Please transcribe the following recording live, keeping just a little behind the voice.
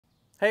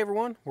Hey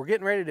everyone, we're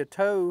getting ready to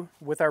tow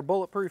with our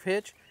bulletproof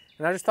hitch,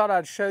 and I just thought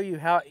I'd show you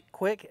how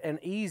quick and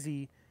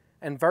easy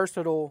and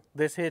versatile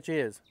this hitch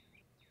is.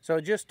 So I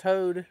just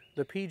towed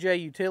the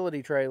PJ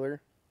utility trailer,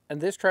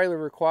 and this trailer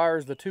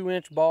requires the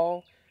 2-inch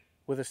ball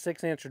with a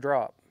 6-inch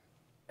drop.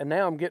 And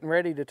now I'm getting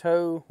ready to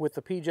tow with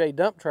the PJ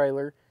dump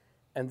trailer,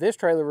 and this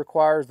trailer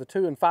requires the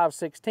 2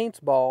 5/16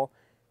 ball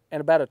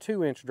and about a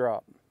 2-inch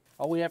drop.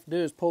 All we have to do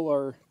is pull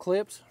our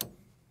clips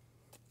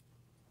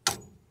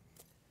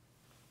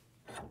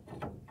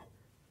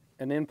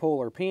and then pull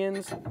our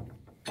pins,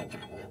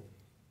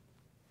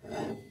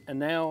 and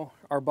now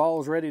our ball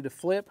is ready to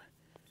flip.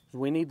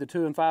 We need the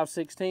 2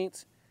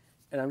 5/16,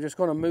 and I'm just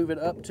going to move it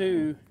up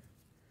to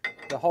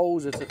the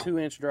holes. It's a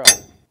 2-inch drop.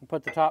 We'll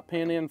put the top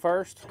pin in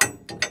first,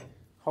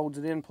 holds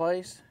it in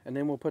place, and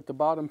then we'll put the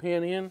bottom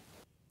pin in,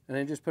 and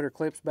then just put our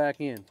clips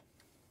back in.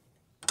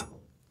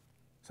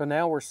 So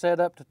now we're set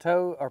up to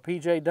tow our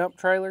PJ dump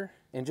trailer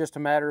in just a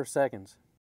matter of seconds.